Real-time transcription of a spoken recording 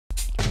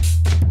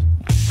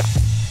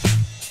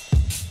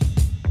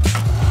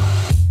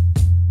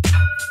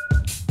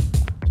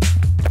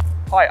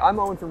Hi, I'm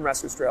Owen from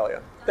RAS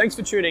Australia. Thanks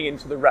for tuning in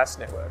to the RAS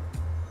Network.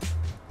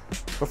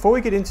 Before we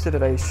get into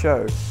today's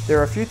show, there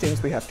are a few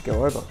things we have to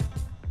go over.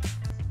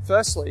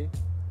 Firstly,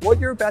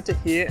 what you're about to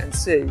hear and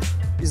see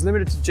is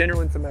limited to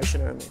general information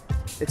only.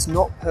 It's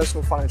not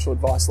personal financial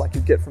advice like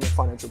you'd get from a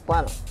financial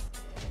planner.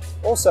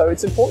 Also,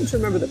 it's important to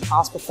remember that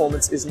past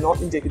performance is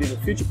not indicative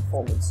of future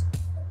performance.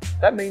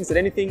 That means that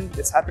anything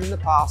that's happened in the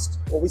past,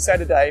 or we say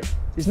today,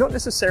 is not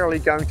necessarily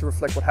going to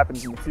reflect what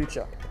happens in the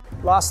future.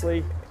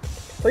 Lastly,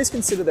 please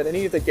consider that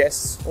any of the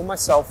guests or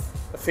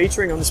myself are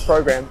featuring on this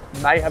program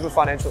may have a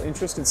financial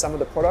interest in some of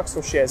the products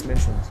or shares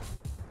mentioned.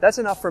 That's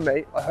enough from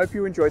me. I hope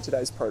you enjoyed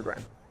today's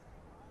program.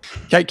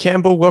 Kate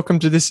Campbell, welcome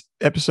to this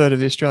episode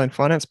of the Australian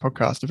Finance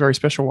Podcast, a very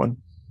special one.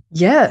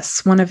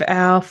 Yes, one of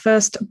our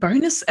first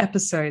bonus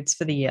episodes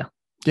for the year.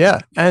 Yeah,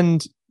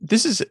 and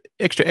this is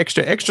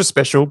extra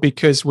special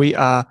because we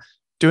are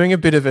doing a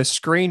bit of a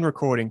screen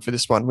recording for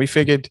this one. We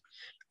figured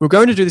we're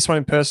going to do this one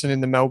in person in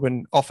the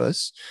Melbourne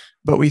office,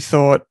 but we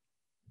thought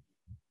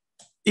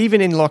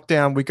even in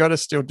lockdown, we got to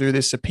still do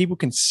this so people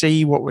can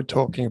see what we're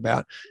talking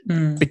about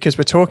because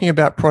we're talking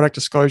about product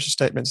disclosure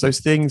statements, those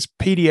things,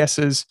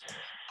 PDSs.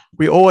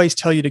 We always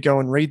tell you to go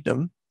and read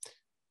them,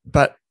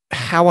 but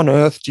how on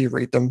earth do you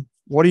read them?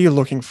 What are you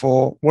looking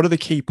for? What are the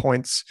key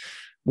points?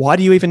 Why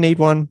do you even need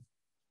one?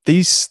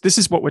 This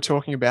is what we're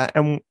talking about,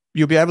 and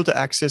you'll be able to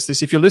access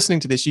this. If you're listening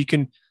to this, you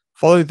can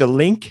follow the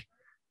link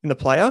in the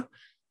player.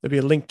 There'll be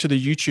a link to the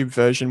YouTube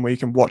version where you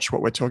can watch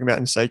what we're talking about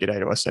and say good day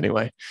to us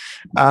anyway.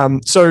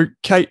 So,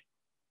 Kate,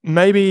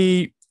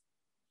 maybe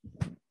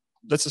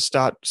let's just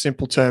start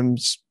simple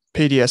terms.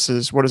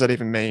 PDSs, what does that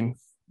even mean?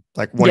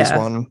 Like what is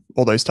one,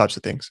 all those types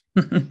of things.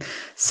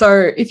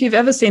 So if you've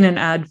ever seen an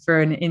ad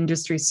for an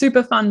industry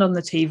super fund on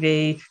the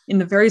TV, in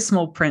the very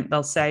small print,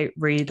 they'll say,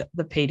 read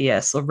the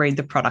PDS or read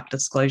the product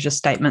disclosure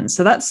statement.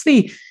 So that's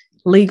the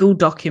legal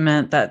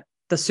document that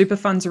the super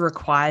funds are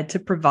required to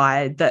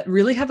provide that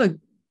really have a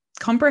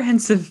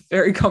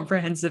very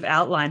comprehensive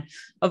outline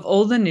of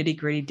all the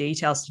nitty-gritty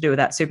details to do with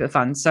that super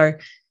fund. So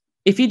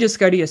if you just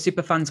go to your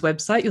super fund's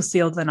website, you'll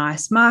see all the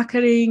nice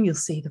marketing, you'll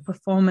see the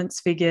performance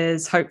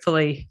figures,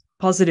 hopefully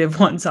positive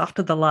ones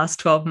after the last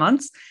 12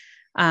 months.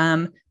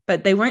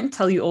 But they won't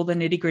tell you all the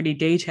nitty-gritty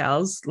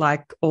details,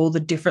 like all the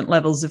different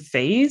levels of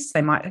fees.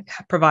 They might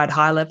provide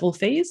high-level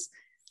fees.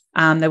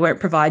 They won't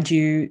provide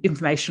you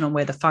information on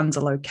where the funds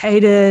are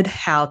located,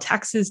 how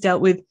tax is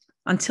dealt with,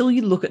 until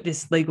you look at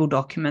this legal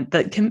document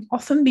that can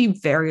often be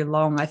very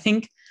long. I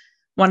think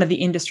one of the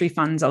industry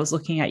funds I was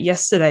looking at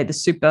yesterday, the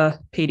super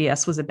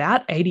PDS, was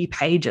about 80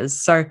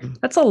 pages. So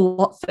that's a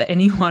lot for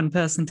any one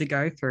person to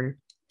go through.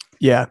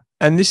 Yeah.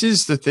 And this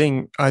is the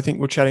thing, I think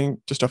we're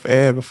chatting just off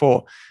air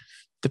before.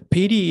 The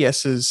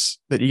PDSs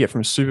that you get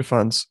from super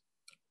funds,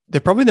 they're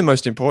probably the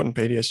most important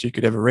PDS you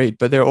could ever read,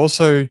 but they're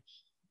also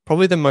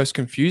probably the most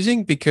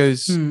confusing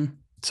because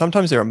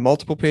sometimes there are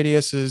multiple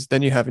PDSs,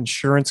 then you have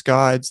insurance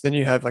guides, then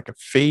you have like a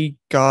fee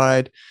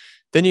guide,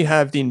 then you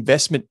have the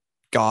investment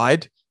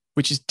guide,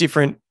 which is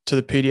different to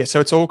the PDS. So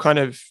it's all kind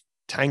of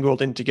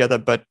tangled in together,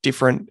 but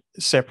different,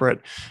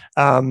 separate.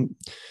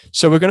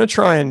 So we're going to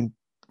try and,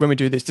 when we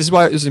do this is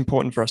why it was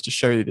important for us to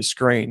show you the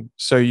screen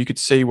so you could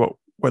see what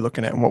we're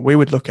looking at and what we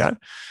would look at.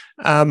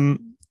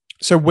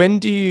 So when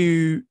do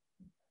you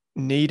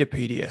need a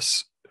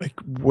PDS? Like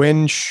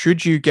when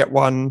should you get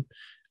one?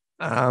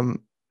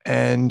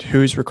 And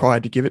who's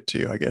required to give it to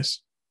you, I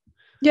guess?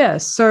 Yeah.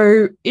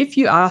 So if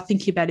you are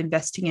thinking about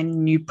investing in a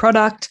new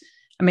product,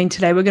 I mean,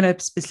 today we're going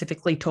to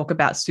specifically talk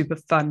about super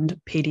fund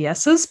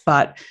PDSs,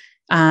 but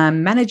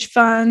managed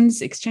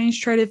funds,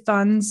 exchange traded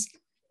funds,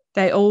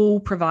 they all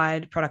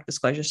provide product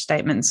disclosure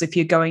statements. If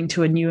you're going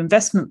to a new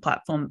investment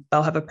platform,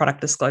 they'll have a product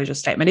disclosure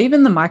statement.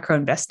 Even the micro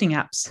investing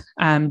apps,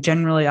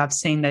 generally I've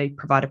seen they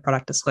provide a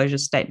product disclosure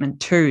statement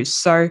too.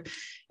 So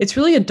it's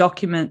really a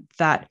document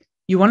that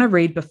you want to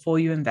read before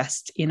you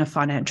invest in a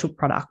financial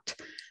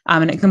product.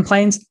 And it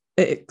contains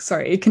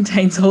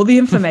all the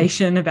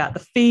information about the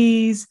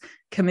fees,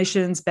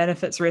 commissions,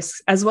 benefits,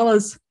 risks, as well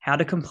as how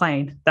to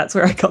complain. That's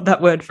where I got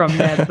that word from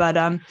there. But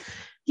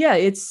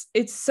it's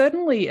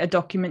certainly a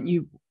document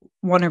you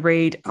want to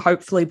read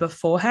hopefully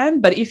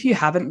beforehand. But if you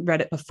haven't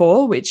read it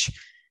before, which,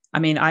 I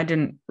mean, I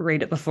didn't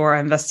read it before I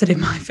invested in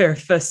my very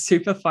first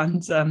super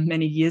funds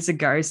many years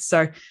ago.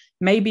 So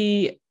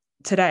maybe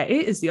today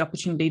is the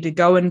opportunity to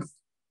go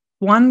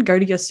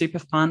to your super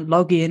fund,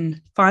 log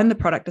in, find the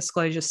product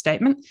disclosure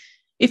statement.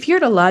 If you're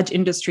at a large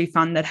industry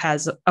fund that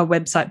has a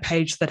website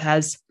page that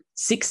has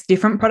 6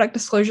 different product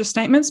disclosure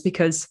statements,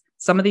 because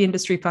some of the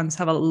industry funds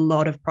have a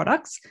lot of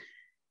products,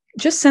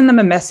 just send them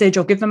a message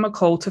or give them a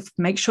call to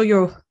make sure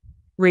you're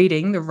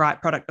reading the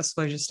right product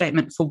disclosure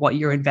statement for what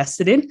you're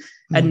invested in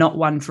and not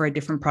one for a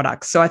different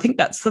product. So I think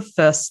that's the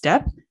first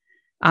step.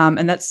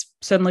 And that's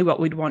certainly what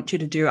we'd want you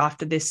to do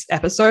after this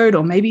episode,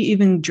 or maybe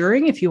even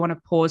during, if you want to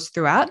pause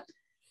throughout.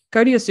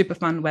 Go to your super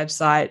fund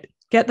website,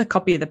 get the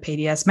copy of the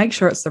PDS, make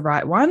sure it's the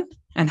right one,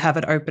 and have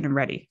it open and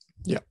ready.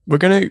 Yeah, we're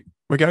going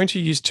to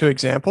use 2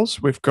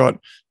 examples. We've got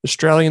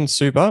Australian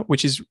Super,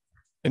 which is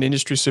an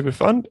industry super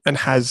fund and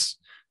has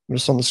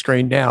just on the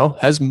screen now,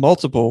 has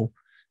multiple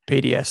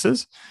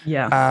PDSs.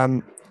 Yeah.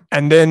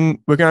 And then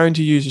we're going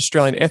to use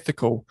Australian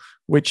Ethical,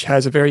 which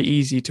has a very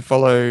easy to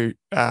follow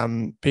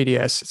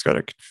PDS. It's got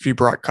a few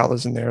bright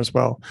colors in there as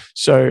well.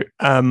 So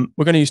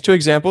we're going to use two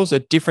examples. They're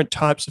different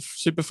types of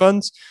super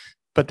funds,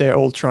 but they're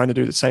all trying to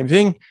do the same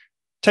thing.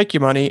 Take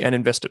your money and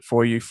invest it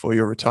for you for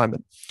your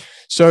retirement.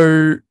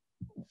 So,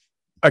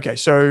 okay,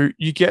 so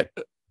you get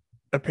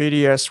a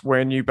PDS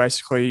when you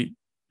basically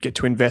get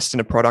to invest in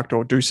a product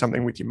or do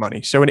something with your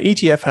money. So an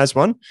ETF has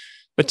one,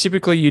 but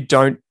typically you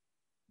don't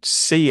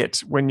see it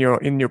when you're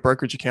in your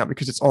brokerage account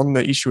because it's on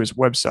the issuer's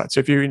website. So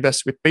if you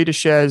invest with beta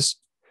shares,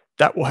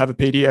 that will have a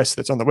PDS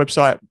that's on the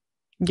website.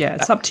 Yeah,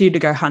 it's up to you to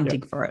go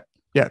hunting for it.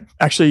 Yeah,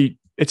 actually,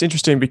 it's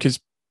interesting because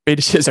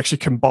beta shares actually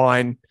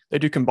combine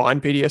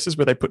PDSs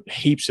where they put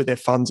heaps of their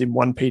funds in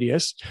one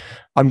PDS.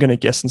 I'm going to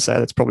guess and say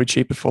that's probably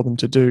cheaper for them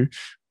to do.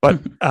 But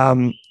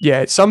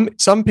yeah, some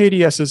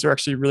PDSs are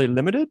actually really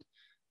limited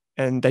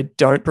and they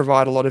don't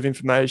provide a lot of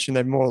information.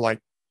 They're more like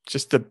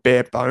just the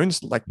bare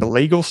bones, like the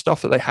legal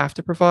stuff that they have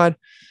to provide.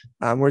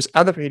 Whereas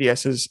other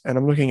PDSs, and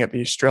I'm looking at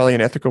the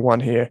Australian Ethical one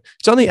here,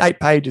 it's only 8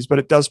 pages, but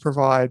it does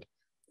provide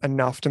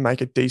enough to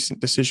make a decent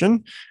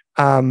decision.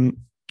 Some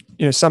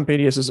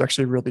PDSs are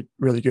actually really,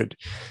 really good.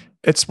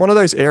 It's one of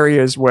those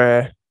areas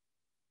where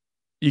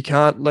you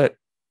can't let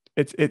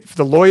if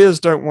the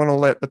lawyers don't want to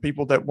let the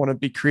people that want to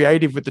be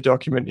creative with the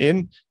document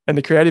in, and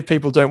the creative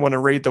people don't want to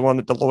read the one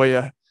that the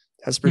lawyer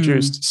has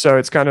produced. So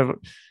it's kind of,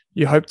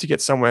 you hope to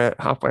get somewhere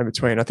halfway in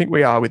between. I think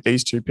we are with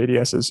these two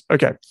PDSs.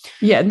 Okay.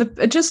 Yeah.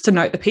 And just to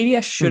note, the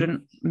PDF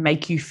shouldn't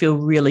make you feel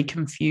really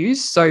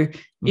confused. So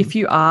if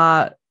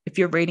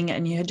you're reading it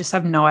and you just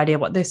have no idea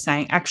what they're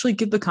saying, actually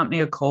give the company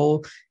a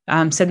call,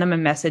 send them a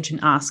message and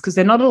ask, because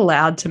they're not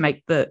allowed to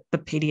make the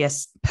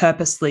PDS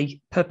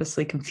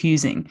purposely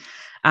confusing.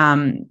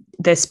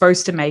 They're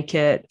supposed to make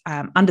it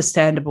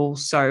understandable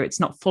so it's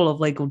not full of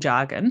legal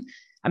jargon.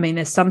 I mean,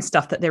 there's some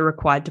stuff that they're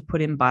required to put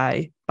in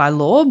by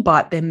law,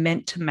 but they're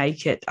meant to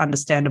make it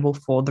understandable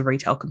for the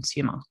retail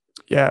consumer.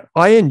 Yeah,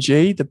 ING,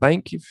 the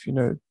bank, if you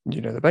know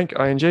the bank,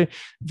 ING,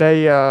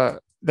 they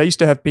used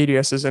to have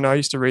PDSs, and I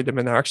used to read them,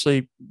 and they're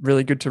actually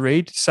really good to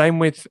read. Same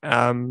with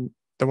the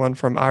one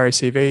from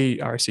RACV,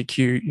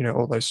 RACQ,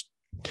 all those.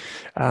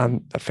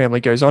 The family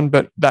goes on,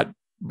 but that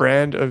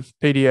brand of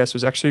PDS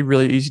was actually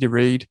really easy to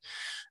read.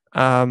 They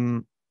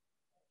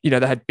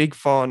had big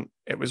font.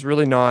 It was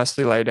really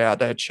nicely laid out.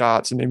 They had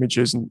charts and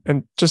images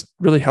and just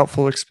really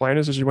helpful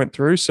explainers as you went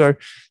through. So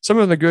some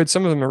of them are good.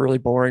 Some of them are really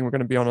boring, we're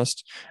going to be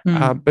honest.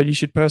 But you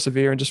should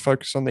persevere and just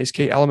focus on these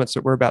key elements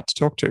that we're about to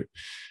talk to.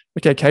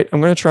 Okay, Kate, I'm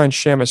going to try and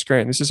share my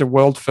screen. This is a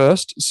world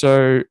first.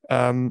 So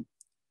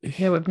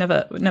yeah, we've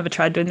never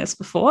tried doing this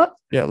before.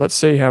 Yeah, let's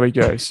see how we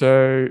go.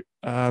 So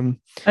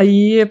a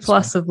year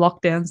plus of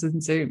lockdowns and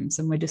Zooms,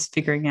 and we're just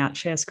figuring out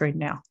share screen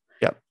now.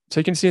 Yeah.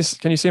 So can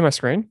you see my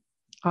screen?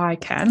 I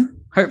can.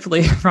 Hopefully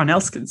everyone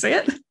else can see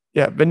it.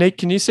 Yeah. Beneek,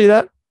 can you see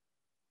that?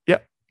 Yeah.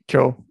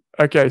 Cool.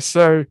 Okay.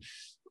 So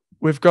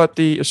we've got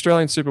the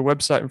Australian Super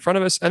website in front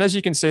of us. And as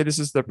you can see, this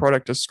is the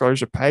product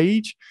disclosure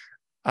page.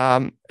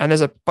 And there's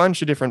a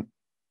bunch of different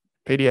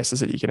PDSs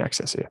that you can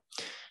access here.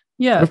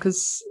 Yeah,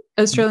 because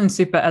Australian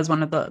Super, as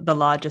one of the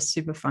largest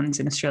super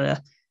funds in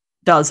Australia,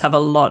 does have a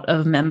lot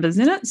of members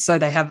in it. So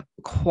they have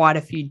quite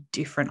a few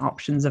different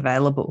options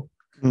available.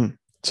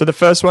 So the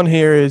first one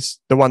here is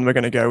the one we're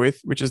going to go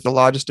with, which is the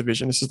largest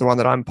division. This is the one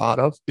that I'm part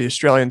of, the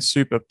Australian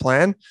Super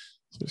Plan.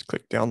 So just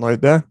click download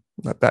there,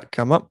 let that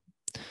come up.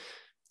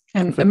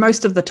 And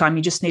most of the time,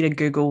 you just need to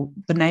Google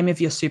the name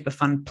of your super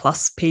fund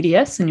plus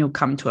PDS, and you'll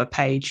come to a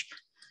page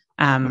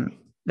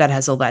that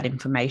has all that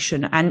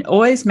information. And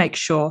always make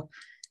sure,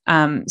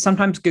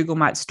 sometimes Google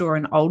might store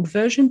an old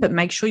version, but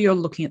make sure you're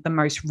looking at the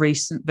most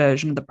recent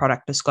version of the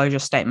product disclosure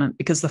statement,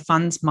 because the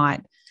funds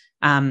might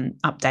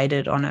update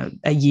it on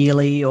a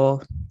yearly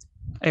or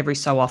every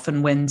so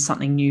often when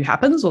something new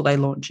happens or they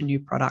launch a new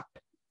product.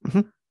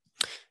 Good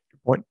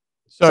point.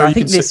 So I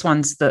think this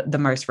one's the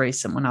most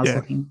recent when I was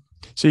looking.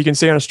 So you can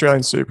see on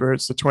Australian Super,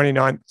 it's the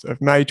 29th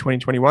of May,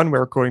 2021.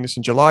 We're recording this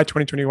in July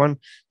 2021.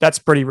 That's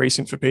pretty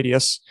recent for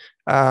PDS,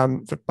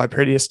 by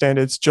PDS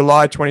standards.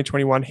 July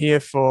 2021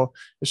 here for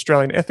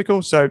Australian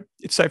Ethical. So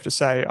it's safe to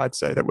say, I'd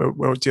say that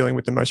we're dealing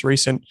with the most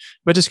recent,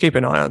 but just keep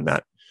an eye on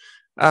that.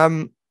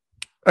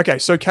 Okay,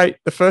 so Kate,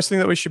 the first thing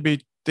that we should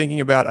be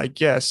thinking about, I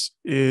guess,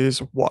 is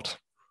what?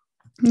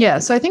 Yeah,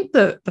 so I think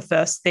the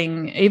first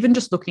thing, even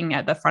just looking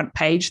at the front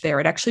page there,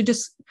 it actually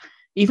just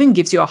even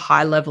gives you a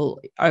high-level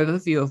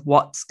overview of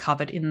what's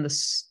covered in the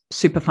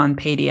Superfund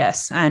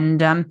PDS.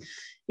 And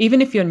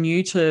even if you're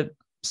new to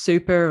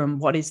Super and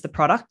what is the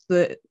product,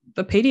 the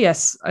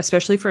PDS,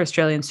 especially for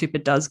Australian Super,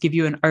 does give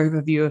you an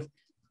overview of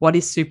what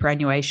is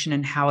superannuation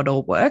and how it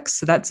all works.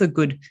 So that's a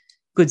good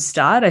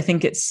start. I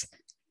think it's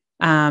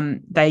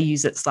they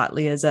use it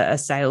slightly as a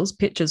sales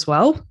pitch as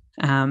well,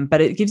 but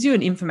it gives you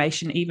an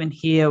information even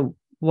here.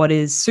 What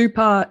is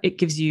super? It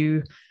gives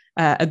you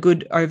a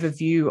good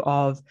overview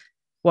of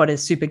what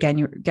is super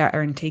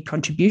guaranteed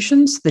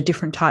contributions, the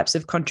different types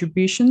of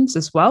contributions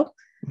as well.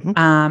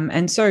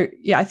 And so,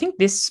 yeah, I think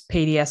this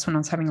PDS, when I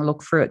was having a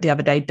look through it the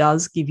other day,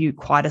 does give you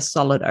quite a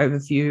solid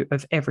overview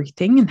of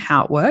everything and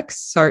how it works.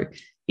 So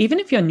even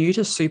if you're new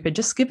to super,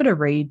 just give it a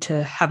read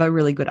to have a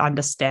really good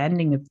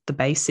understanding of the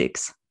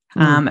basics.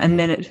 And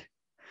then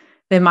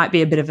there might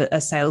be a bit of a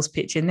sales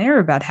pitch in there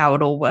about how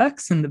it all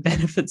works and the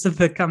benefits of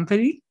the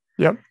company.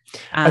 Yep.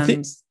 I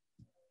think,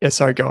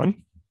 sorry, go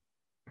on.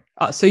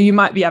 So you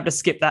might be able to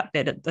skip that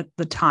bit at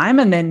the time.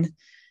 And then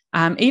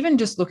even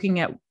just looking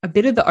at a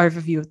bit of the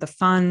overview of the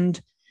fund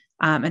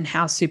and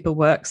how super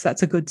works,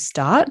 that's a good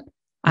start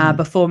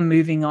before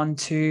moving on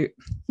to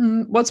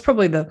what's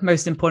probably the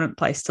most important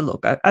place to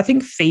look. I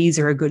think fees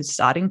are a good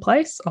starting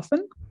place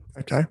often.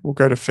 Okay, we'll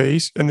go to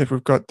fees. And if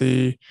we've got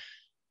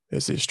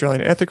there's the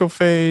Australian ethical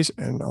fees,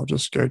 and I'll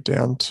just go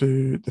down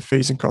to the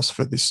fees and costs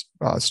for this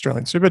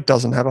Australian super. It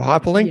doesn't have a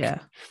hyperlink. Yeah.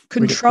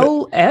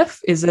 Control F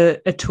is a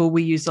tool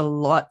we use a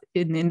lot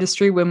in the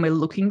industry when we're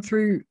looking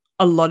through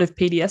a lot of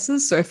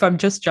PDSs. So if I'm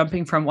just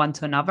jumping from one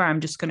to another,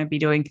 I'm just going to be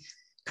doing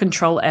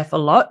Control F a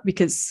lot,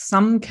 because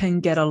some can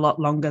get a lot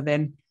longer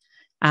than,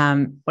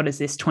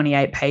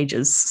 28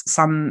 pages.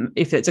 Some,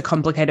 if it's a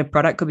complicated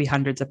product, could be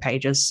hundreds of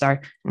pages. So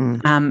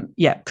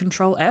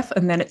Control F,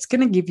 and then it's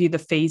going to give you the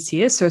fees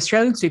here. So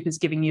Australian Super is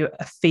giving you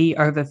a fee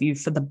overview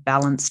for the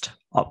balanced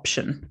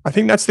option. I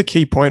think that's the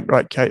key point,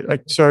 right, Kate?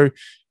 So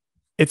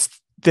it's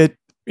that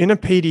in a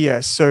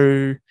PDS.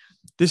 So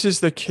this is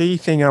the key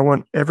thing I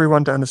want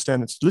everyone to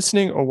understand that's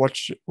listening or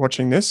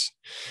watching this.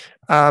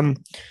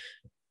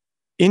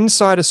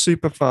 Inside a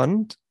super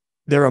fund,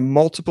 there are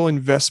multiple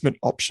investment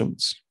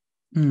options.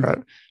 Right.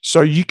 So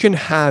you can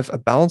have a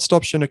balanced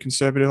option, a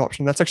conservative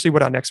option. That's actually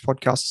what our next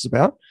podcast is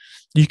about.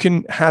 You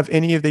can have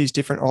any of these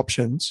different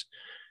options,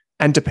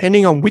 and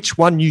depending on which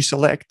one you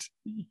select,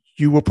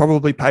 you will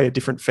probably pay a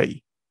different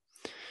fee.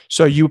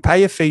 So you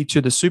pay a fee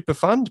to the super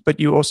fund, but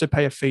you also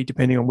pay a fee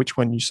depending on which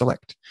one you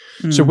select.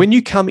 So when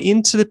you come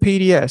into the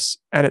PDS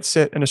and it's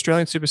set, an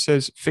Australian super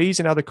says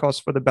fees and other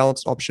costs for the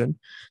balanced option,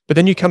 but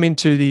then you come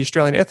into the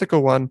Australian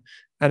ethical one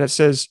and it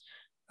says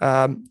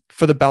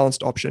for the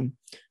balanced option,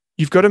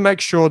 you've got to make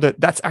sure that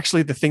that's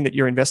actually the thing that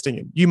you're investing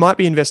in. You might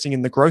be investing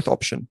in the growth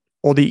option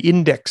or the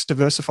index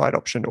diversified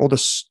option or the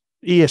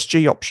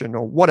ESG option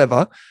or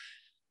whatever.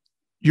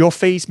 Your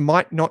fees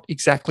might not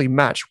exactly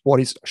match what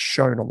is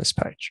shown on this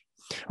page.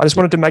 I just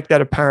wanted to make that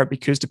apparent,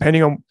 because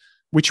depending on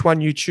which one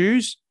you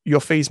choose,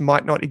 your fees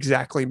might not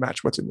exactly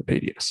match what's in the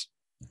PDS.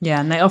 Yeah,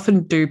 and they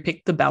often do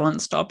pick the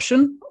balanced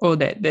option or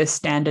their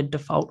standard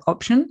default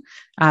option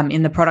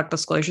in the product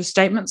disclosure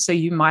statement. So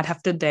you might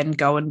have to then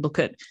go and look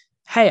at,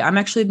 hey, I'm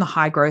actually in the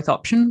high growth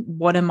option.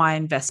 What are my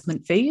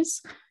investment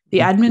fees? The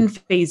admin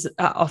fees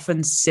are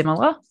often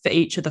similar for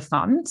each of the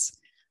funds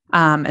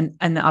and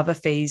the other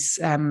fees,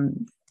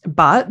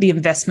 but the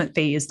investment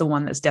fee is the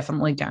one that's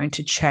definitely going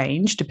to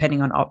change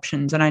depending on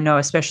options. And I know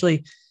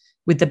especially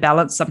with the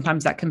balance,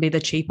 sometimes that can be the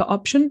cheaper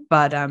option,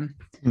 but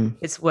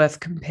it's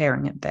worth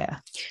comparing it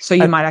there. So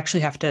you might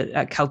actually have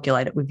to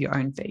calculate it with your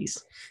own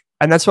fees.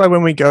 And that's why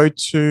when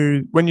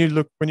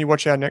you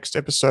watch our next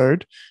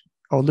episode,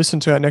 or listen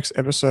to our next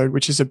episode,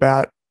 which is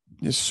about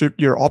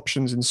your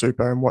options in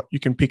super and what you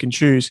can pick and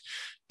choose,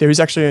 there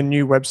is actually a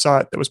new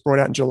website that was brought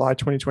out in July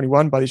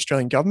 2021 by the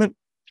Australian government.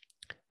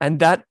 And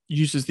that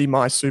uses the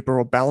My Super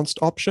or balanced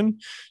option.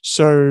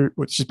 So,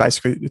 which is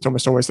basically, it's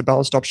almost always the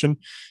balanced option.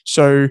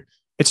 So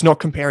it's not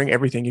comparing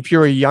everything. If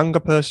you're a younger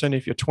person,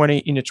 if you're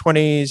in your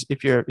 20s,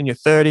 if you're in your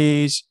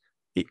 30s,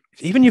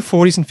 even your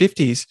 40s and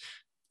 50s,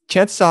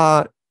 chances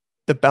are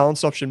the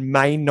balanced option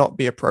may not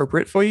be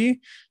appropriate for you.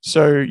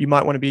 So you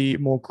might want to be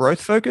more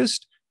growth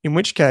focused, in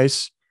which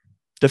case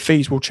the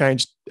fees will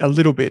change a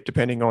little bit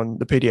depending on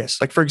the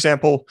PDS. Like, for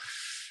example,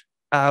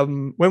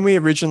 when I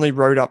originally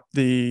wrote up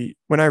the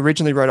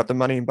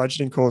money and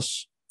budgeting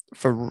course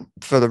for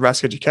the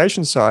Rask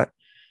education site,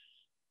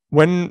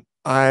 when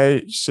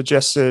I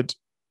suggested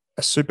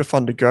a super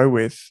fund to go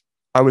with,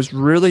 I was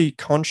really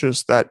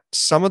conscious that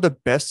some of the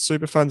best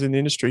super funds in the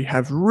industry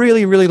have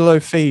really, really low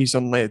fees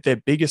on their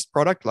biggest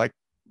product. Like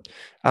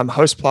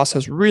Host Plus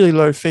has really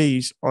low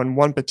fees on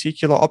one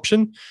particular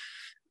option,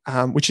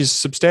 which is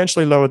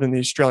substantially lower than the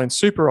Australian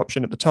super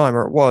option at the time,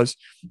 or it was.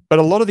 But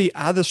a lot of the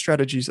other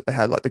strategies that they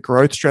had, like the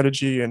growth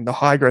strategy and the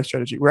high growth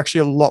strategy, were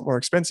actually a lot more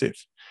expensive.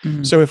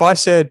 So if I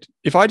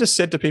just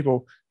said to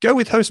people, go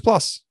with Host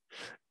Plus,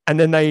 and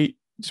then they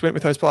just went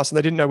with Host Plus and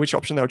they didn't know which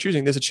option they were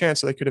choosing, there's a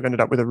chance that they could have ended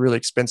up with a really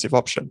expensive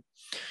option.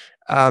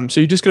 So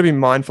you just got to be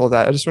mindful of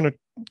that. I just want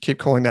to keep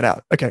calling that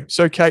out. Okay,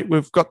 so Kate,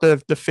 we've got the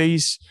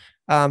fees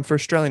for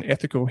Australian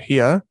ethical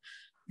here.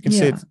 You can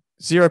see it's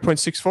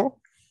 0.64.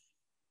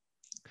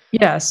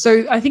 Yeah,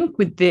 so I think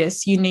with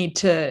this,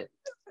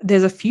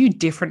 there's a few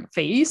different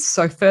fees.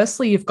 So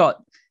firstly,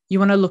 you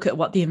want to look at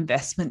what the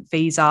investment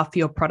fees are for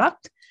your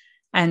product.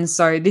 And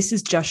so this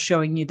is just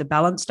showing you the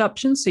balanced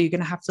option. So you're going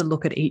to have to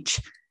look at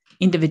each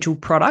individual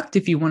product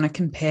if you want to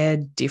compare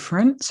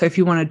different. So if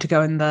you wanted to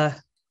go in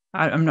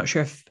I'm not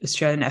sure if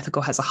Australian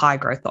ethical has a high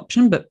growth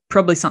option, but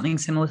probably something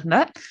similar to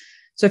that.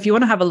 So if you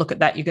want to have a look at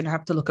that, you're going to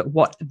have to look at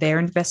what their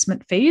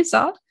investment fees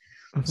are.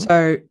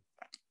 So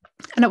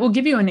And it will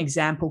give you an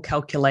example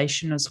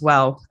calculation as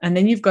well. And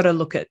then you've got to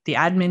look at the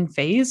admin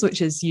fees,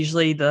 which is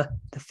usually the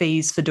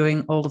fees for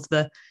doing all of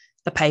the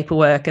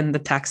paperwork and the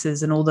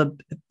taxes and all the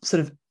sort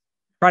of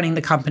running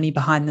the company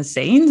behind the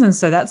scenes. And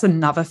so that's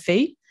another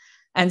fee.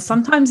 And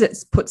sometimes it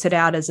puts it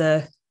out as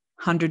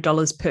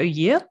 $100 per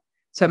year.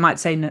 So it might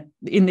say,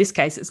 in this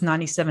case, it's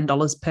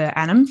 $97 per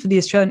annum for the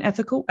Australian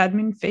Ethical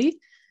admin fee,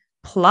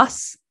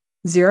 plus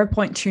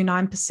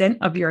 0.29%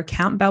 of your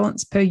account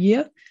balance per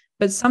year.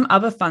 But some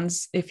other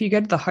funds, if you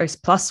go to the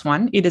Host Plus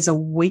one, it is a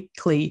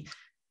weekly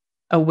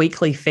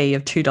fee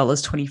of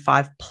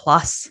 $2.25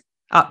 plus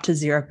up to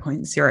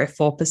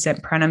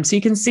 0.04% per annum. So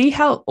you can see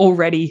how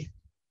already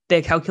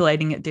they're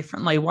calculating it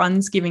differently.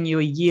 One's giving you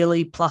a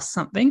yearly plus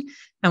something,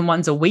 and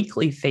one's a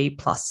weekly fee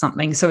plus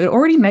something. So it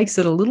already makes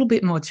it a little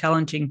bit more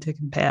challenging to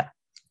compare.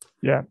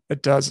 Yeah,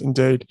 it does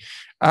indeed.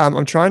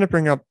 I'm trying to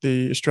bring up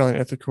the Australian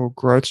Ethical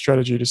Growth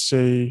Strategy to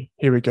see.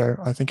 Here we go.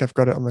 I think I've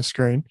got it on my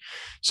screen.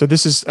 So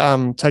this is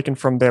taken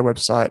from their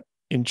website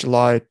in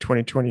July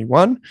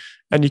 2021.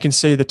 And you can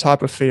see the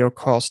type of fee or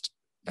cost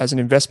as an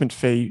investment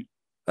fee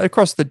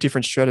across the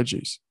different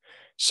strategies.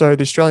 So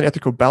the Australian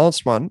Ethical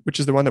Balanced one, which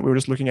is the one that we were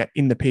just looking at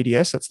in the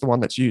PDS, that's the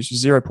one that's used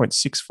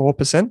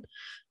 0.64%,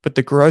 but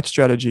the growth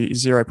strategy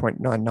is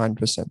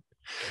 0.99%.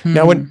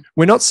 Now, when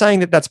we're not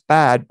saying that that's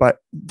bad, but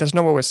that's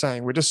not what we're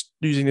saying. We're just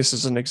using this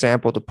as an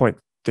example to point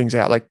things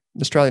out. Like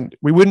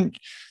we wouldn't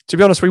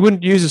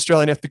use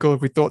Australian Ethical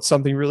if we thought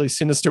something really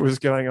sinister was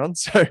going on.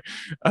 So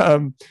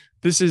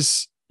this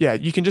is,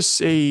 you can just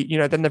see,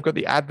 then they've got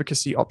the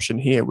advocacy option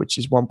here, which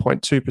is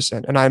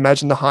 1.2%. And I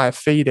imagine the higher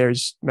fee there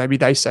is, maybe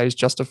they say, is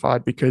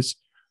justified because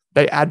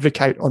they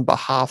advocate on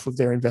behalf of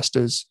their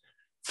investors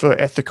for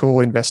ethical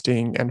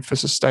investing and for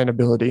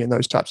sustainability and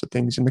those types of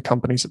things in the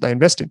companies that they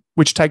invest in,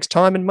 which takes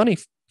time and money.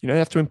 They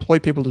have to employ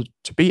people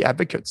to be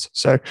advocates.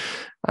 So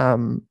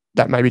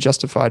that may be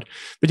justified.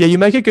 But you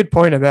make a good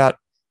point about,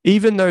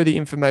 even though the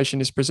information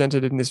is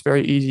presented in this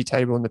very easy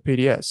table in the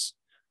PDS,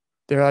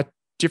 there are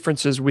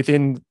differences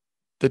within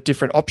the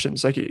different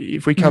options. Like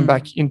if we come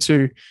back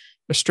into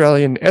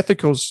Australian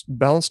Ethical's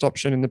balanced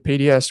option in the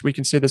PDS, we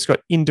can see that's got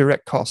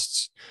indirect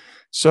costs.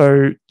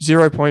 So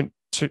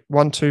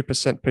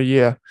 0.12% per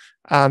year.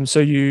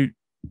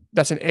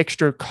 That's an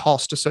extra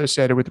cost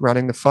associated with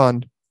running the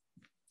fund.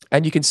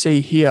 And you can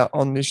see here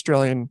on the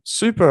Australian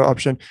Super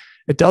option,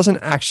 it doesn't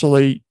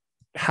actually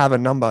have a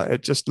number.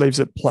 It just leaves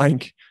it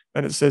blank.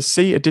 And it says,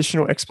 see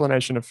additional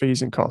explanation of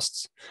fees and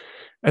costs.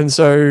 And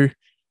so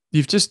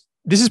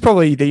this is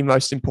probably the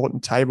most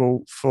important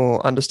table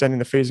for understanding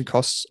the fees and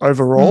costs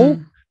overall,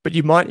 but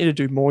you might need to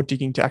do more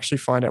digging to actually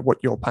find out what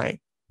you're paying.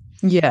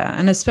 Yeah,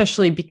 and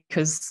especially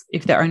because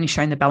if they're only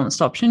showing the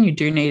balanced option, you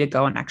do need to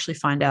go and actually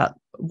find out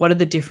what are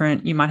the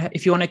different,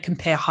 if you want to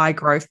compare high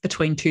growth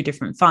between two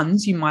different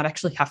funds, you might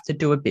actually have to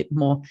do a bit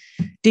more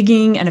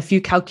digging and a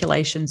few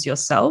calculations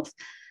yourself.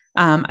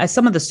 As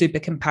some of the super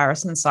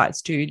comparison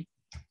sites do,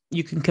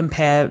 you can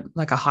compare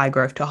like a high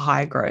growth to a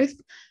high growth.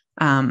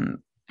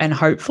 And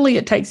hopefully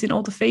it takes in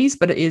all the fees,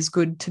 but it is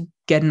good to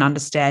get an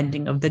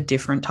understanding of the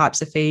different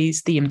types of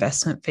fees, the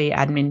investment fee,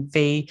 admin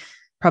fee,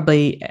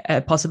 probably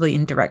possibly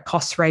indirect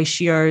cost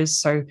ratios.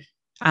 So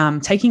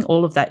taking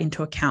all of that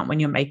into account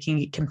when you're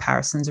making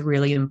comparisons are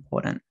really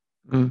important.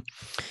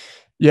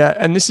 Yeah,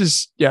 and this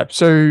is,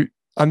 so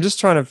I'm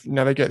just trying to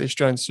navigate the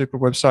Australian Super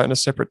website in a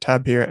separate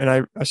tab here, and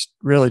I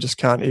really just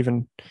can't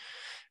even,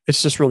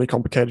 it's just really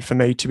complicated for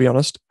me, to be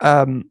honest.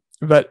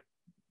 But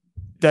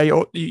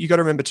you got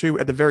to remember too,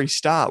 at the very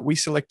start, we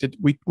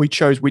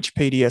chose which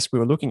PDS we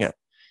were looking at.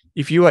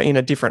 If you are in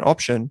a different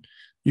option,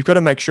 you've got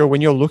to make sure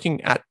when you're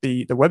looking at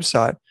the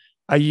website,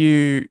 are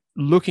you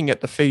looking at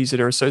the fees that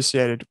are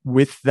associated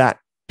with that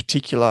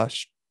particular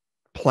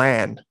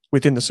plan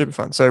within the super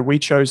fund? So we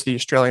chose the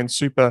Australian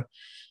Super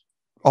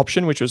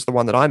option, which was the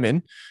one that I'm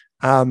in.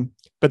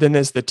 But then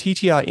there's the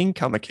TTR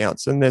income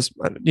accounts, and there's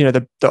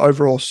the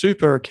overall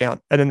super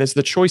account, and then there's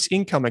the choice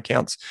income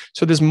accounts.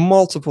 So there's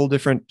multiple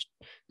different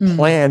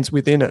plans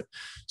within it.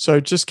 So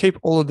just keep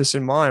all of this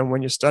in mind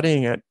when you're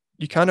studying it.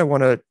 You kind of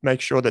want to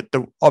make sure that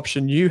the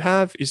option you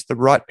have is the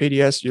right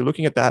PDS. You're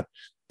looking at that.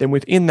 Then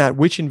within that,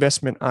 which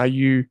investment are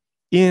you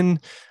in?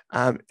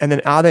 And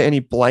then are there any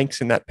blanks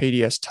in that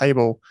PDS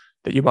table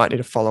that you might need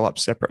to follow up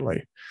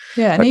separately?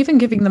 Yeah, and even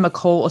giving them a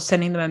call or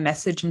sending them a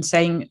message and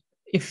saying,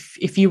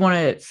 if you want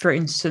to, for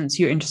instance,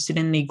 you're interested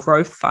in the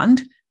growth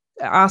fund,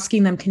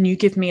 asking them, can you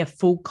give me a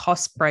full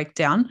cost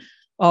breakdown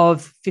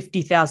of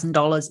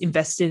 $50,000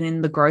 invested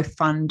in the growth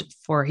fund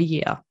for a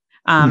year?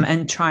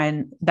 And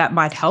that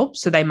might help.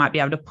 So they might be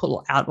able to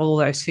pull out all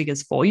those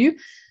figures for you.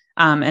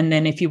 And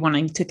then if you're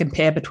wanting to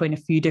compare between a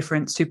few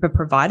different super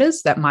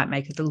providers, that might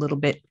make it a little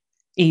bit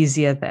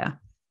easier there.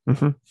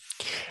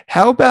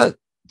 How about,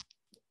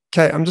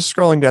 okay, I'm just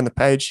scrolling down the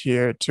page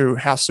here to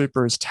how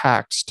super is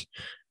taxed.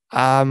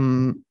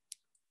 This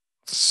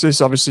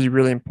is obviously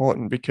really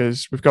important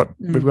because we've got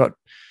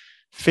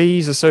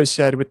fees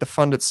associated with the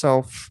fund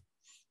itself.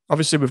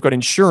 Obviously, we've got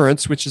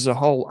insurance, which is a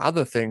whole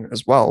other thing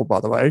as well,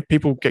 by the way.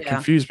 People get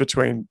confused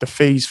between the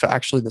fees for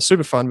actually the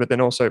super fund, but then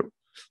also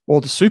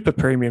or the super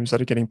premiums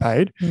that are getting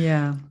paid.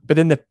 Yeah. But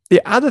then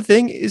the other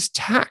thing is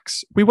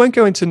tax. We won't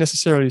go into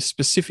necessarily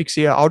specifics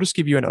here. I'll just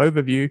give you an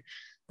overview.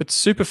 But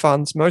super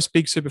funds, most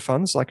big super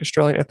funds like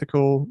Australian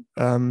Ethical,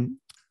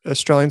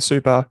 Australian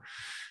Super,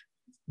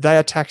 they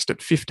are taxed at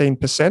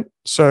 15%.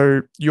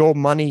 So your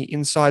money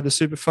inside the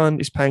super fund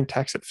is paying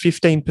tax at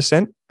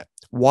 15%.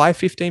 Why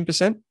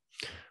 15%?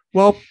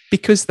 Well,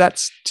 because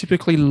that's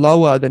typically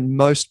lower than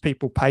most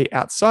people pay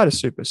outside of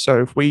super.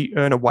 So if we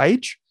earn a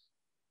wage,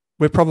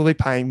 we're probably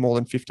paying more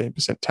than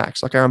 15%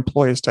 tax. Like our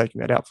employer's taking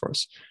that out for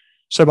us.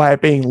 So by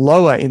it being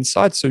lower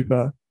inside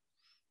super,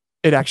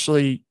 it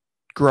actually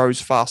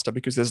grows faster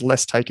because there's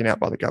less taken out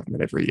by the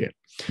government every year.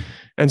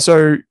 And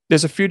so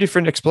there's a few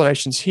different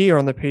explanations here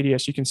on the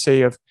PDS you can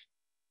see of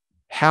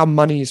how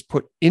money is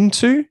put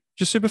into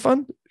your super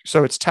fund.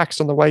 So it's taxed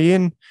on the way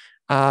in.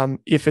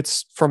 If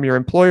it's from your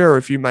employer or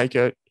if you make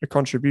a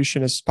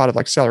contribution as part of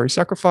like salary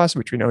sacrifice,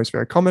 which we know is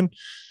very common,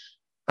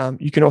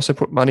 you can also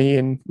put money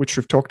in, which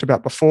we've talked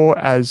about before,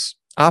 as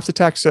after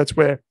tax. So that's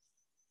where,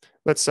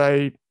 let's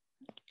say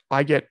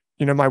I get,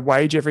 my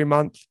wage every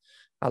month.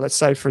 Let's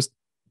say for,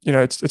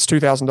 it's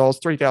 $2,000,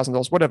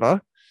 $3,000,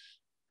 whatever.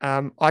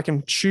 I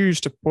can choose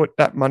to put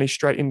that money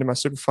straight into my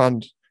super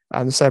fund.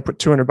 Let's say I put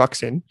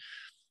 $200 in.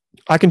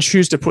 I can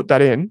choose to put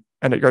that in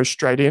and it goes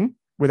straight in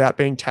without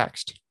being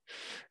taxed.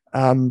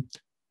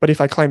 But if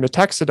I claim the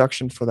tax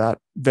deduction for that,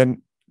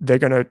 then they're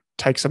going to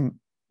take some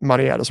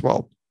money out as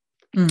well.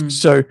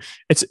 So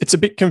it's a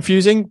bit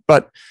confusing,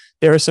 but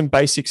there are some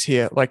basics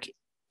here, like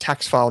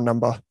tax file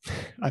number.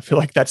 I feel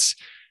like that's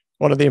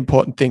one of the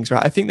important things,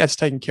 right? I think that's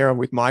taken care of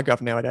with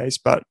MyGov nowadays,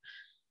 but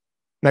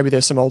maybe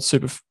there's some old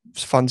super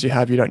funds you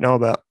don't know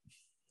about.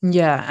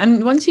 Yeah.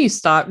 And once you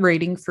start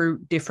reading through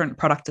different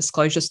product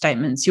disclosure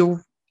statements,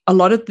 a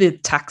lot of the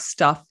tax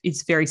stuff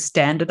is very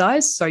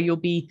standardized. So you'll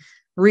be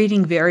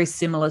reading very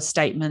similar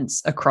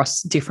statements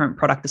across different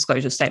product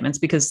disclosure statements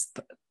because,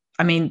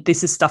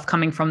 this is stuff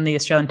coming from the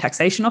Australian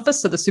Taxation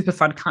Office. So the super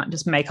fund can't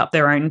just make up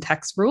their own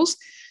tax rules.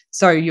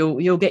 So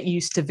you'll get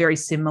used to very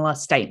similar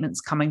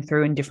statements coming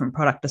through in different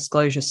product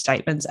disclosure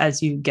statements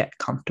as you get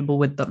comfortable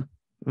with them.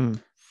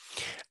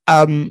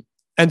 And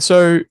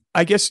so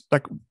I guess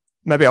like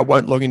maybe I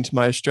won't log into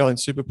my Australian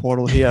super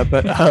portal here,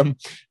 but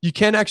you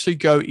can actually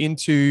go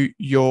into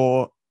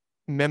your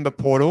member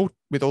portal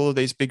with all of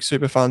these big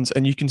super funds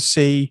and you can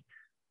see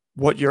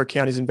what your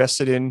account is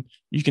invested in.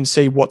 You can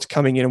see what's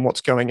coming in and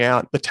what's going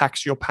out, the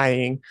tax you're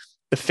paying,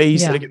 the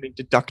fees that are getting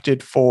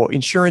deducted for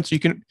insurance.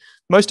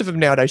 Most of them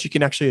nowadays, you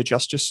can actually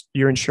adjust just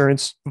your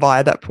insurance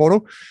via that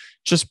portal.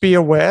 Just be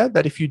aware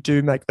that if you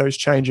do make those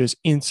changes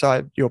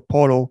inside your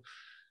portal,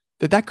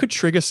 that could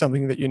trigger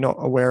something that you're not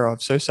aware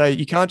of. So say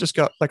you can't just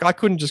go, like I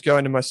couldn't just go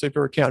into my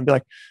super account and be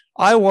like,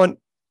 I want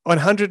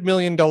 $100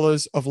 million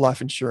of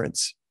life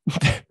insurance.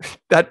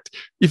 That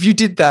if you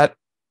did that,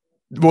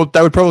 well,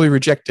 they would probably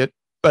reject it,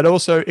 but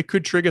also it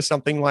could trigger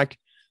something like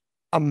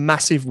a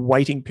massive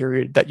waiting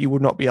period that you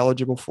would not be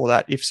eligible for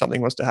that if something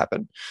was to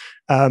happen.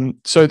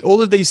 So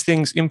all of these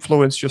things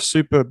influence your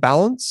super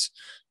balance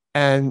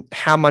and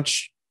how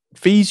much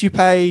fees you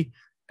pay.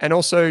 And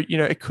also,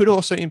 it could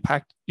also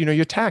impact,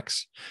 your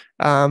tax.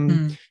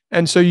 And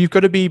so you've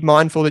got to be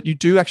mindful that you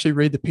do actually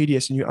read the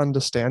PDS and you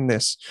understand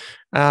this.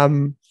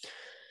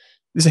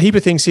 There's a heap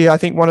of things here. I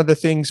think one of the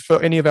things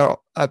for any of our,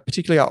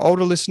 particularly our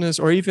older listeners,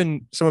 or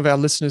even some of our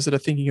listeners that are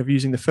thinking of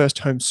using the First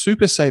Home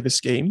Super Saver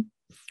scheme,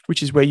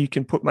 which is where you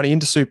can put money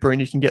into super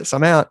and you can get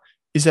some out,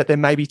 is that there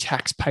may be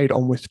tax paid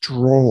on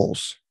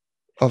withdrawals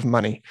of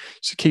money.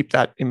 So keep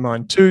that in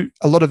mind too.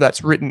 A lot of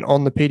that's written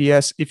on the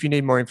PDS. If you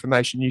need more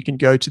information, you can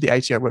go to the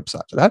ATO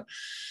website for that.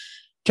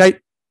 Kate,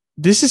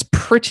 this is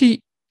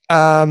pretty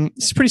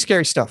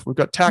scary stuff. We've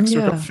got tax,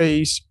 we've got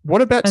fees.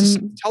 What about,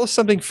 tell us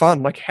something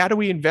fun. Like, how do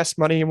we invest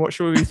money and what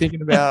should we be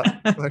thinking about?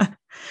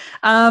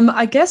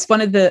 I guess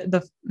one of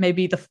the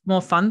maybe the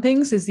more fun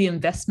things is the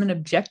investment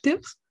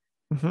objective.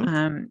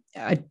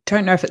 I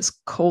don't know if it's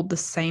called the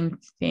same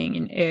thing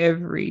in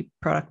every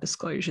product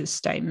disclosure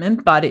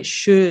statement, but it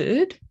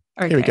should.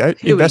 Okay, here we go.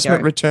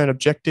 Investment return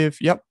objective.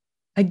 Yep.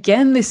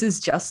 Again, this is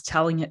just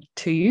telling it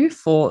to you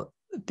for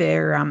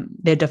their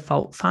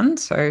default fund.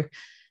 So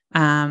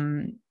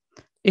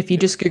if you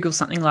just Google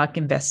something like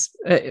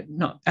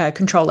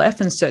Control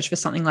F and search for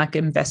something like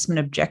investment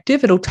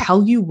objective, it'll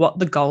tell you what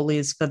the goal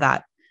is for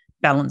that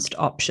balanced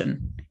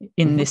option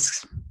in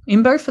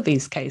both of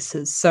these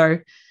cases. So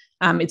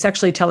it's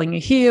actually telling you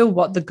here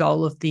what the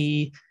goal of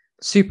the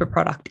super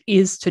product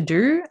is to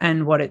do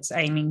and what it's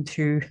aiming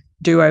to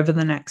do over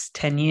the next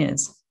 10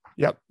 years.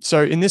 Yep.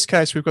 So in this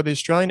case, we've got the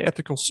Australian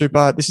Ethical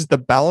Super. This is the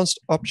balanced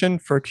option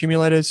for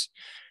accumulators.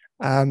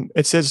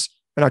 It says,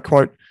 and I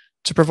quote,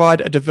 to provide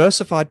a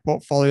diversified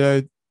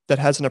portfolio that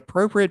has an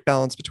appropriate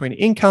balance between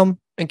income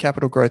and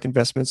capital growth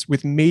investments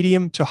with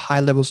medium to high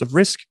levels of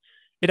risk.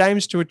 It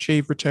aims to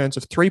achieve returns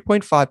of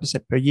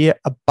 3.5% per year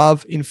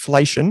above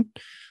inflation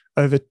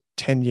over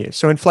 10 years.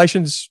 So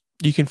inflation's,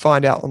 you can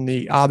find out on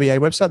the RBA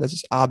website. That's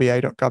just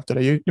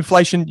rba.gov.au.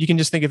 Inflation, you can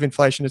just think of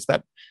inflation as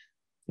that,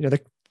 the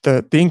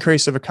the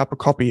increase of a cup of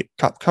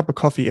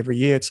coffee every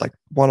year, it's like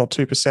 1 or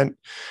 2%.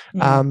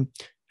 And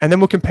then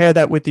we'll compare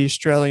that with the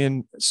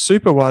Australian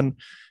super one.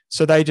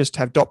 So they just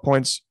have dot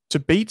points to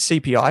beat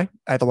CPI,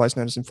 otherwise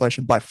known as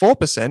inflation, by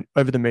 4%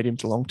 over the medium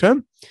to long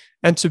term,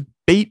 and to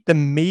beat the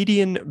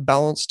median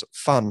balanced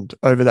fund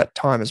over that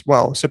time as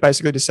well. So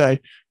basically to say,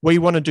 we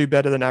want to do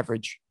better than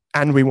average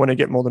and we want to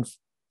get more than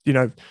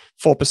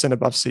 4%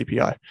 above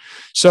CPI.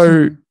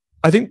 So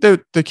I think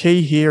the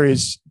key here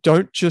is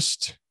don't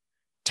just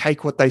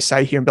take what they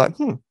say here and be like,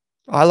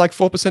 I like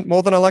 4%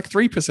 more than I like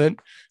 3%.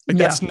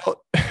 That's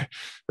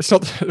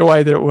not the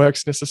way that it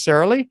works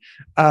necessarily.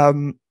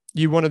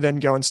 You want to then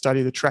go and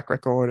study the track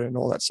record and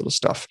all that sort of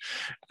stuff.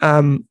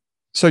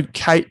 So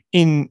Kate,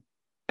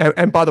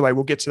 and by the way,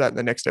 we'll get to that in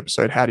the next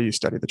episode. How do you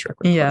study the track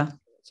record? Yeah.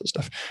 Sort of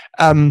stuff.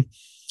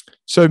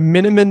 So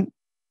minimum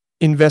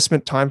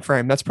investment time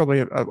frame, that's probably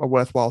a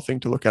worthwhile thing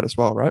to look at as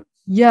well, right?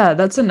 Yeah,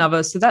 that's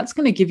another. So that's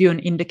going to give you an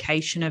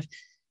indication of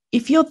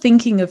if you're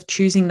thinking of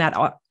choosing that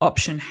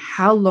option,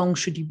 how long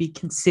should you be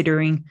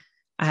considering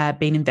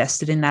being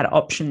invested in that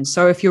option?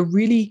 So if you're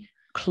really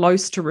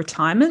close to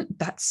retirement,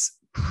 that's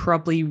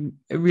probably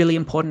really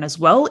important as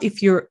well.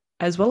 If you're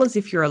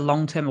a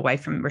long term away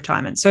from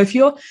retirement. So if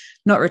you're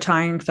not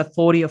retiring for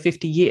 40 or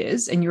 50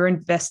 years and you're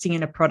investing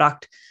in a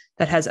product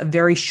that has a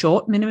very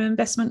short minimum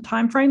investment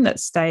timeframe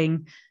that's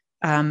staying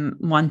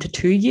 1 to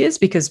 2 years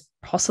because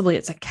possibly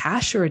it's a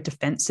cash or a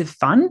defensive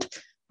fund,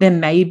 then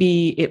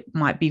maybe it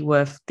might be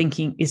worth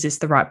thinking, is this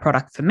the right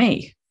product for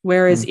me?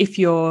 Whereas if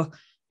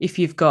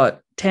you've got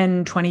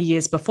 10, 20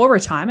 years before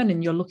retirement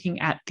and you're looking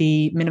at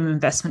the minimum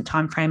investment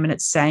timeframe and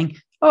it's saying,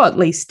 at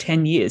least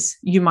 10 years,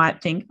 you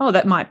might think,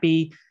 that might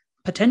be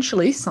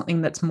potentially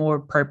something that's more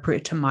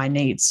appropriate to my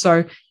needs.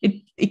 So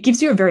it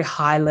gives you a very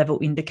high level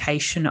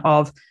indication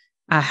of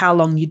how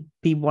long you'd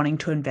be wanting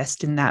to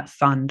invest in that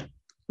fund.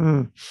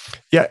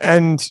 Yeah,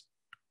 and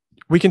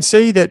we can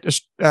see that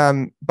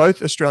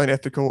both Australian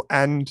Ethical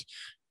and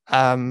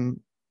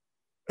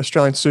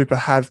Australian Super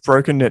have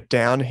broken it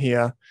down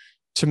here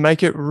to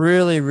make it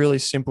really, really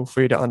simple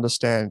for you to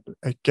understand.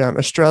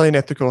 Australian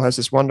Ethical has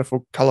this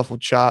wonderful, colourful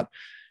chart.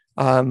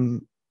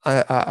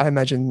 I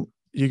imagine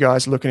you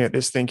guys looking at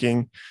this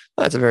thinking,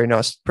 that's a very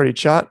nice, pretty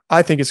chart.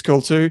 I think it's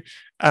cool too.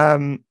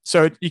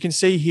 So you can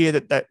see here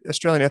that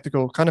Australian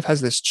Ethical kind of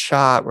has this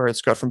chart where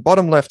it's got from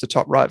bottom left to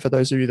top right, for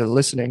those of you that are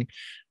listening.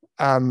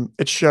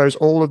 It shows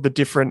all of the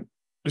different,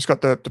 it's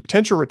got the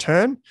potential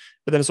return,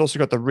 but then it's also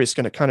got the risk,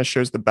 and it kind of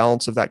shows the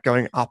balance of that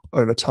going up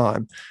over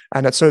time.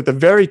 And it's so at the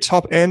very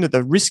top end, at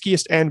the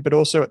riskiest end, but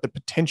also at the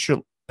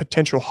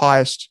potential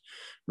highest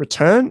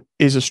return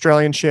is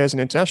Australian shares and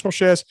international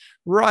shares.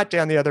 Right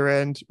down the other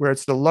end, where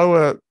it's the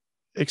lower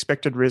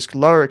expected risk,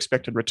 lower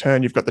expected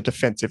return, you've got the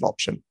defensive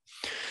option.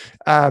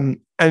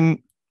 And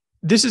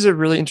this is a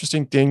really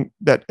interesting thing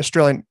that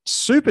Australian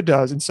Super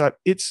does inside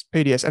its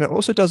PDS, and it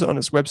also does it on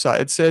its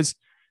website. It says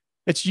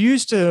it's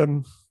used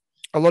a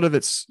lot of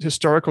its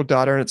historical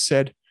data, and it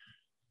said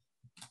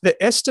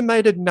the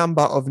estimated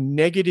number of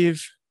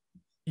negative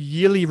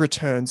yearly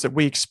returns that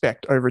we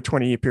expect over a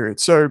 20-year period.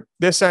 So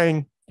they're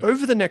saying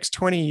over the next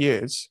 20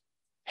 years,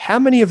 how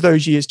many of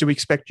those years do we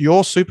expect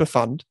your super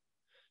fund,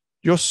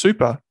 your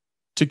super,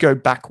 to go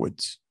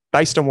backwards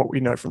based on what we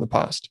know from the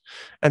past?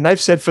 And they've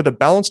said for the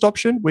balanced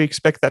option, we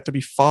expect that to be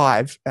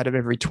 5 out of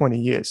every 20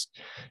 years.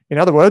 In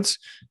other words,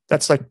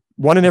 that's like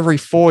 1 in every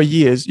 4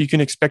 years, you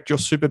can expect your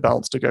super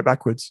balance to go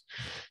backwards.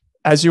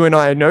 As you and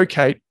I know,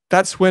 Kate,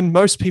 that's when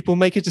most people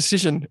make a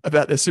decision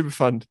about their super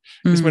fund,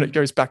 is when it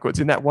goes backwards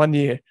in that 1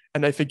 year,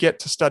 and they forget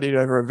to study it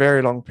over a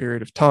very long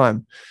period of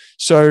time.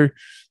 So,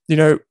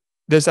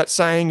 there's that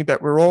saying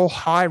that we're all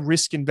high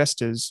risk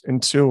investors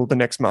until the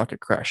next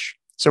market crash.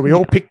 So we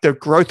all pick the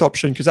growth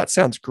option because that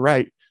sounds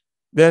great.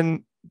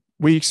 Then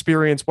we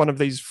experience one of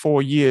these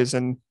 4 years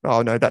and,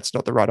 oh no, that's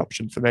not the right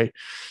option for me.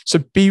 So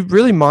be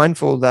really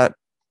mindful that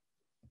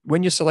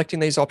when you're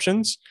selecting these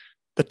options,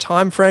 the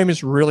time frame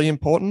is really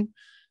important.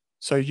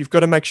 So you've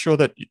got to make sure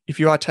that if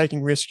you are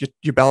taking risk,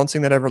 you're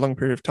balancing that over a long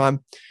period of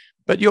time,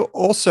 but you're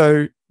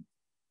also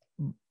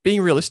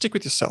being realistic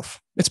with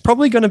yourself. It's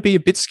probably going to be a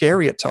bit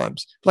scary at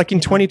times. Like in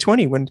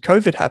 2020, when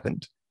COVID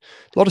happened,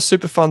 a lot of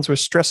super funds were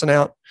stressing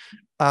out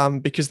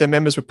because their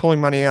members were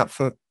pulling money out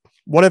for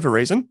whatever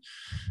reason.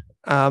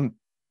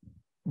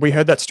 We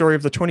heard that story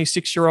of the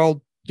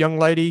 26-year-old young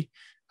lady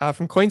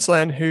from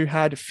Queensland who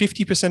had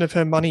 50% of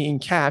her money in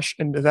cash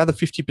and the other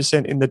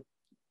 50% in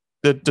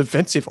the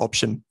defensive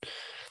option.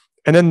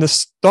 And then the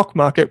stock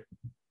market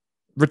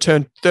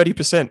returned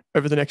 30%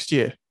 over the next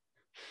year.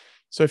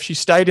 So if she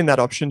stayed in that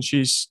option,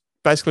 she's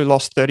basically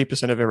lost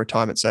 30% of her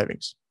retirement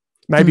savings,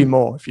 maybe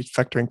more if you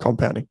factor in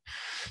compounding.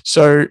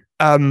 So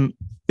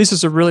this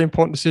is a really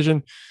important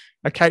decision.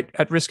 Kate,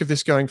 at risk of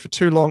this going for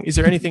too long, is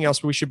there anything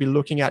else we should be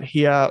looking at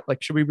here?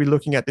 Like, should we be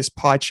looking at this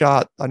pie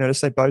chart? I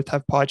noticed they both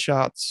have pie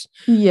charts.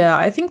 Yeah,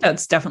 I think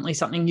that's definitely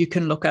something you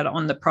can look at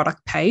on the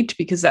product page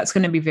because that's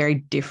going to be very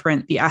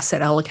different. The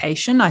asset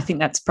allocation, I think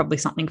that's probably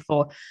something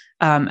for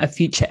a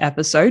future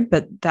episode,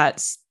 but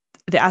that's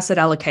the asset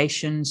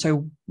allocation.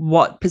 So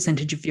what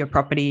percentage of your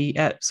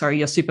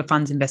your super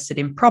funds invested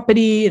in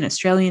property and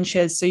Australian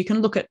shares. So you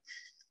can look at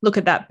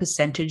that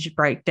percentage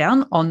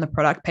breakdown on the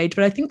product page.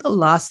 But I think the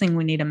last thing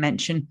we need to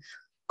mention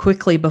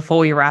quickly before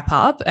we wrap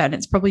up, and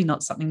it's probably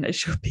not something that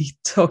should be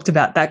talked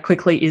about that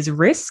quickly, is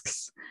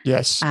risks.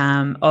 Yes.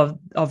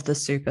 Of the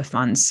super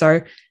funds.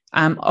 So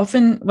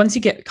often once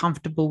you get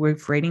comfortable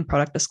with reading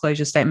product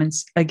disclosure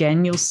statements,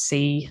 again, you'll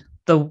see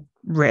the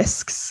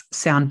risks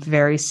sound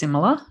very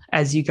similar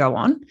as you go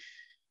on.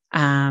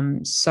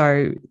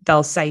 So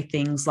they'll say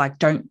things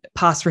like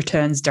past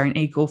returns don't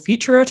equal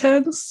future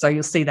returns. So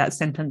you'll see that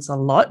sentence a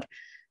lot.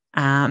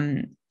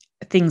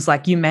 Things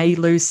like you may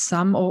lose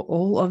some or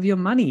all of your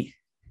money.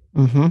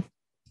 Mm-hmm.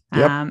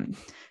 Yep.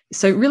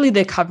 So really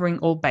they're covering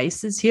all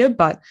bases here,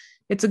 but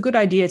it's a good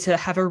idea to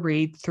have a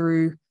read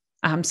through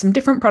some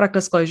different product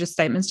disclosure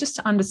statements just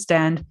to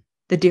understand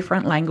the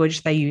different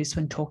language they use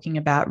when talking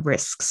about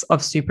risks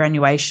of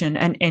superannuation.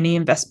 And any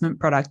investment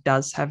product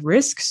does have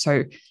risks.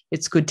 So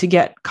it's good to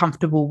get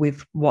comfortable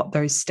with what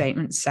those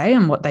statements say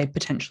and what they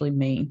potentially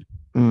mean.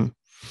 Mm.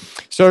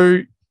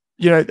 So,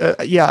 I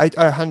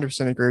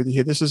 100% agree with you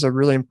here. This is a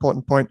really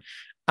important point.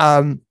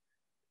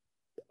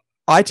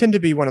 I tend to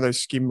be one of those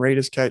skim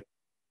readers, Kate.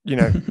 You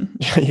know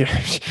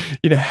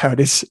how it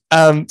is.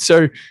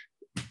 So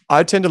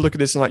I tend to look at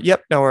this and like,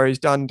 yep, no worries,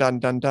 done.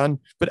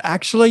 But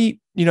actually,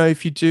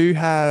 if you've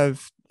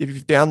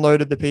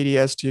downloaded the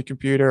PDS to your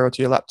computer or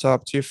to your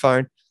laptop, to your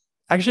phone,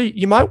 actually,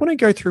 you might want to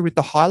go through with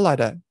the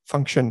highlighter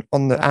function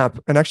on the app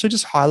and actually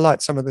just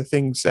highlight some of the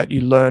things that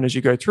you learn as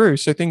you go through.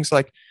 So things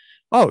like,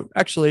 oh,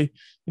 actually,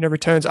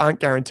 returns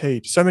aren't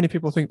guaranteed. So many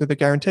people think that they're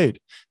guaranteed.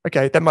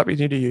 Okay, that might be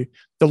new to you.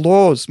 The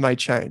laws may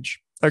change.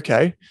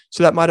 Okay,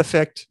 so that might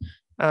affect,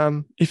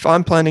 if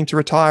I'm planning to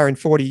retire in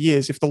 40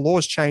 years, if the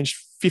laws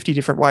change 50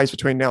 different ways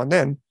between now and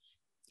then,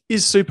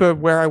 is super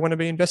where I want to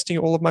be investing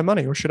all of my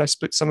money, or should I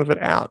split some of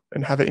it out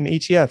and have it in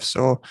ETFs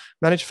or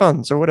managed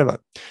funds or whatever?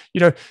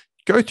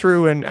 Go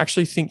through and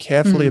actually think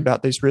carefully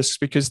about these risks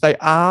because they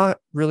are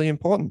really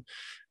important.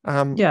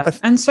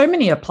 And so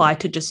many apply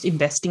to just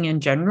investing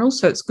in general.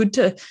 So it's good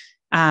to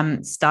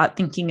start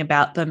thinking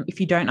about them. If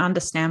you don't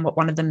understand what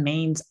one of them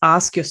means,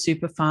 ask your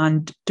super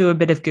fund, do a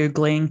bit of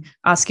Googling,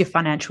 ask your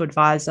financial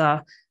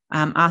advisor,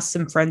 ask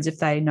some friends if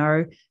they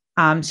know.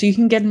 So you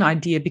can get an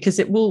idea, because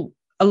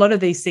a lot of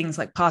these things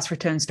like past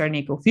returns don't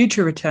equal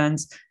future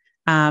returns.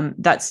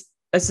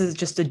 This is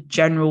just a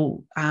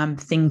general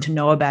thing to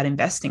know about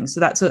investing. So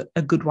that's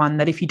a good one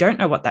that if you don't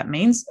know what that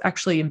means,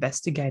 actually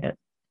investigate it.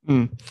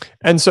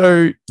 And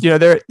so,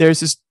 there's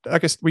this, I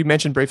guess we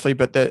mentioned briefly,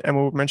 and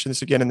we'll mention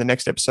this again in the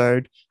next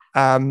episode.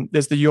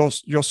 There's the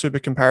Your Super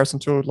comparison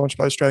tool launched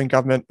by the Australian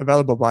government,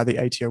 available by the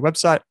ATO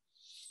website.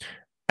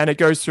 And it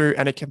goes through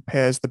and it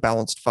compares the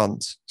balanced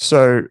funds.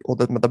 So, or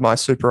the My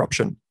Super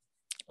option.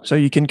 So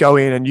you can go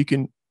in and you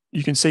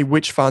can see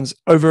which funds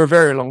over a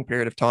very long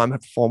period of time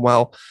have performed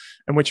well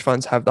and which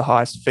funds have the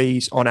highest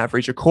fees on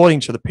average,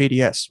 according to the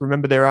PDS.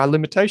 Remember, there are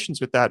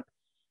limitations with that.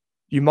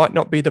 You might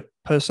not be the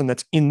person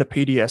that's in the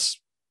PDS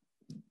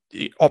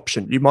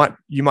option. You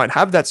might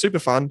have that super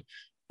fund,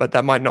 but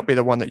that might not be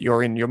the one that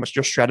you're in. Your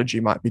strategy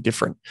might be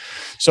different.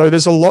 So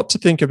there's a lot to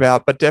think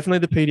about, but definitely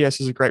the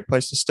PDS is a great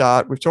place to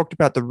start. We've talked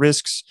about the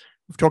risks.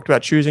 We've talked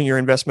about choosing your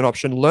investment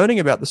option, learning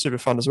about the super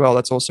fund as well.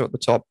 That's also at the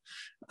top.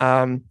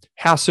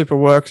 How super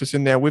works is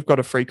in there. We've got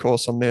a free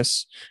course on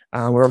this.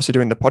 We're obviously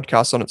doing the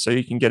podcast on it so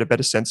you can get a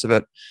better sense of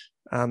it.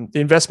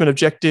 The investment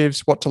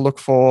objectives, what to look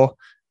for,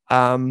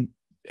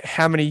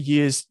 how many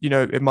years,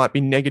 it might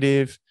be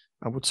negative.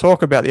 We'll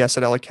talk about the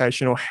asset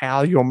allocation or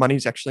how your money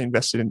is actually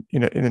invested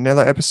in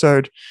another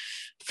episode.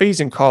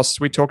 Fees and costs.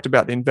 We talked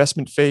about the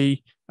investment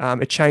fee.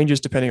 It changes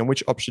depending on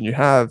which option you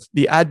have.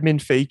 The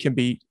admin fee can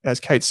be,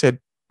 as Kate said,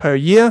 per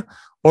year,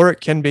 or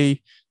it can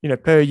be,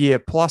 per year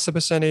plus a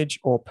percentage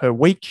or per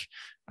week.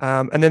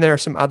 And then there are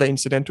some other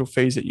incidental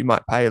fees that you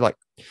might pay, like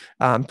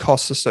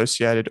costs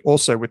associated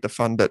also with the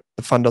fund that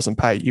the fund doesn't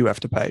pay, you have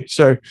to pay.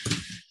 So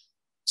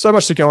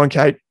much to go on,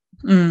 Kate.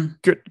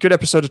 Good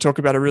episode to talk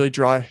about a really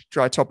dry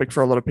topic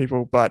for a lot of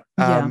people, but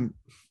you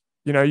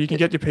can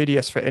get your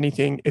PDS for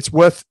anything. It's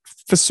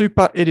for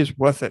super. It is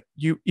worth it.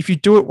 If you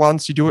do it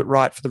once, you do it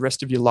right for the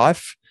rest of your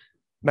life.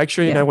 Make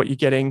sure you know what you're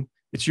getting.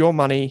 It's your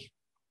money.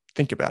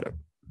 Think about it.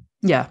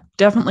 Yeah,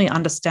 definitely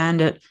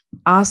understand it.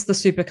 Ask the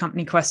super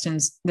company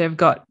questions. They've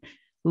got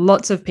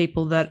lots of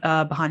people that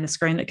are behind the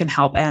screen that can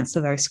help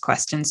answer those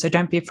questions. So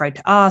don't be afraid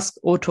to ask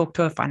or talk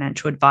to a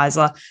financial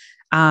advisor.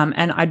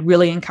 And I'd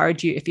really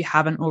encourage you, if you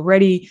haven't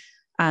already,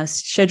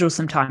 schedule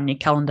some time in your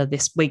calendar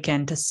this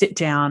weekend to sit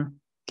down,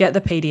 get the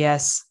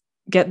PDS,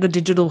 get the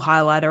digital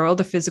highlighter or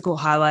the physical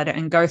highlighter,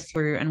 and go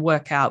through and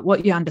work out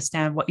what you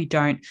understand, what you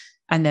don't,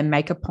 and then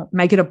make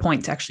it a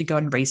point to actually go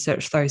and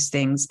research those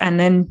things. And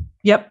then,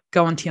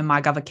 go onto your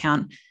MyGov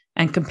account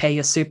and compare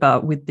your super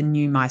with the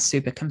new My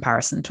Super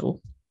comparison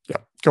tool. Yeah,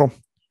 cool.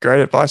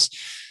 Great advice.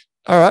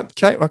 All right,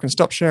 Kate, I can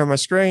stop sharing my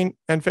screen.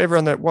 And for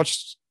everyone that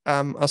watched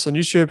us on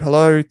YouTube,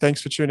 hello,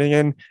 thanks for tuning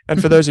in.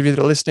 And for those of you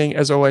that are listening,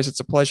 as always, it's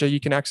a pleasure. You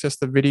can access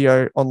the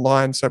video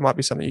online, so it might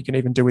be something you can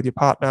even do with your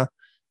partner.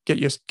 Get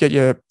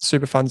your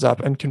super funds up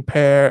and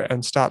compare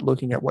and start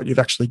looking at what you've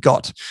actually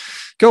got.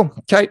 Cool.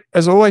 Kate,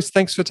 as always,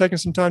 thanks for taking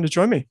some time to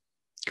join me.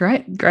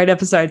 Great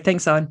episode.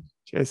 Thanks, Owen.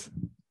 Cheers.